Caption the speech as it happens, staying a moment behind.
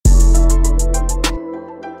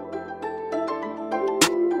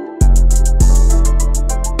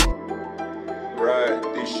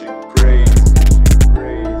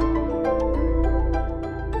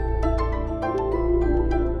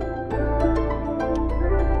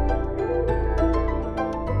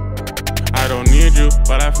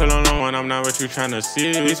But I feel alone when I'm not with you, tryna see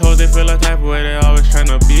you. These hoes, they feel a type of way, they always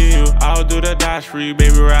tryna be you. I'll do the dash for you,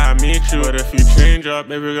 baby, where I meet you. But if you change up,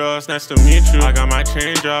 baby girl, it's nice to meet you. I got my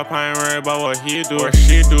change up, I ain't worried about what he do or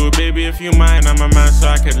she do. Baby, if you mine, I'm a man, so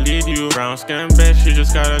I can lead you. Brown skin bitch, she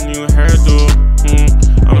just got a new hairdo.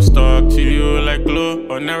 I'm stuck to you like glue,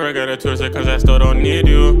 but never get it twisted cause I still don't need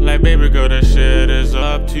you. Like baby girl, this shit is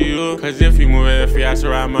up to you. Cause if you move it, if you ask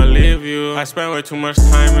her, I'ma leave you. I spend way too much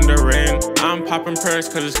time in the rain. I'm popping perks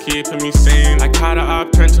cause it's keeping me sane. Like how the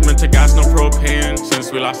op turns him into gas, no propane.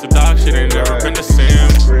 Since we lost the dog, shit ain't never been the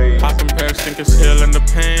same. Popping perks, think it's healing the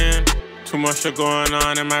pain. Too much shit going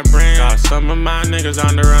on in my brain. Got some of my niggas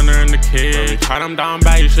on the runner in the cage. Caught them down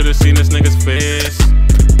bad, you should've seen this nigga's face.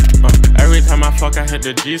 Every time I fuck, I hit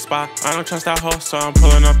the G-spot. I don't trust that hoe, so I'm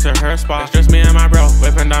pulling up to her spot. It's just me and my bro,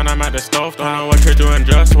 whipping down, I'm at the stove. Don't know what you're doing,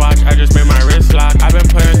 just watch. I just made my wrist lock. I've been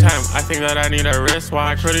putting time, I think that I need a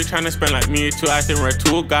wristwatch. Really trying to spend like me too, I think we're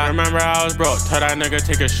too god. Remember I was broke, tell that nigga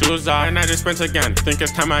take his shoes off. And I just spent again, think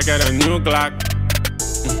it's time I get a new Glock.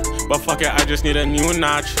 But fuck it, I just need a new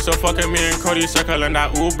notch. So fuck it, me and Cody circling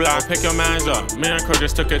that ooh block. Pick your mans up, me and Cody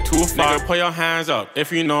just took it too far. Nigga, put your hands up if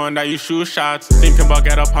you knowin' that you shoot shots. Thinking about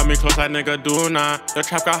get up on me close, that nigga do not. The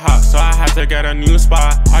trap got hot, so I had to get a new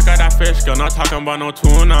spot. I got that fish, girl, not talking about no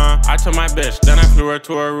tuna. I took my bitch, then I flew her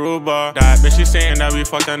to Aruba. That bitch, she saying that we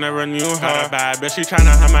fucked, I never knew her. Got a bad bitch, she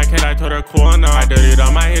tryna have my kid, I told her cool now. I dirtied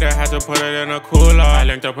on my heater, had to put it in a cooler. I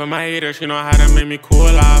linked up with my heater, she know how to make me cool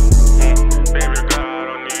off. Baby girl,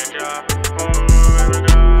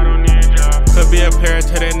 could be a pair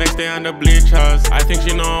today, next day on the bleachers. I think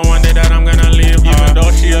she know one day that I'm gonna leave her. Even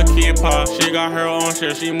though she a keeper, she got her own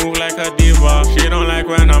shit, she move like a diva. She don't like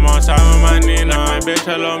when I'm outside with my Nina. Like my bitch,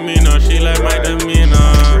 hello Mina, she like my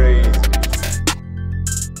demeanor.